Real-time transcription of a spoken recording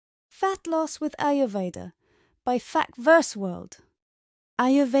Fat Loss with Ayurveda by Fat World.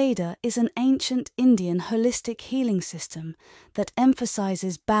 Ayurveda is an ancient Indian holistic healing system that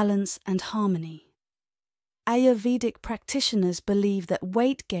emphasizes balance and harmony. Ayurvedic practitioners believe that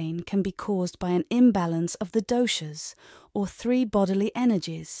weight gain can be caused by an imbalance of the doshas, or three bodily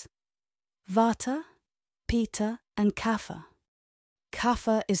energies: Vata, Pitta, and Kapha.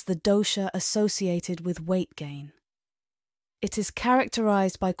 Kapha is the dosha associated with weight gain. It is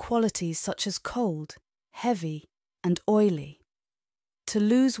characterized by qualities such as cold, heavy, and oily. To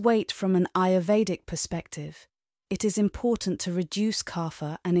lose weight from an Ayurvedic perspective, it is important to reduce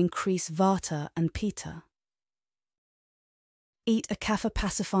Kapha and increase Vata and Pitta. Eat a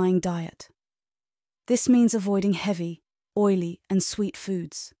Kapha-pacifying diet. This means avoiding heavy, oily, and sweet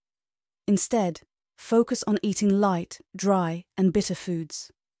foods. Instead, focus on eating light, dry, and bitter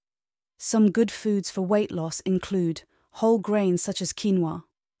foods. Some good foods for weight loss include whole grains such as quinoa,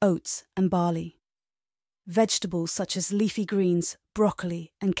 oats, and barley. Vegetables such as leafy greens,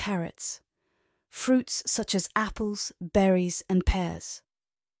 broccoli, and carrots. Fruits such as apples, berries, and pears.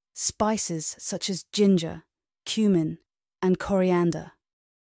 Spices such as ginger, cumin, and coriander.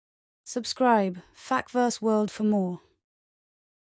 Subscribe Fat World for more.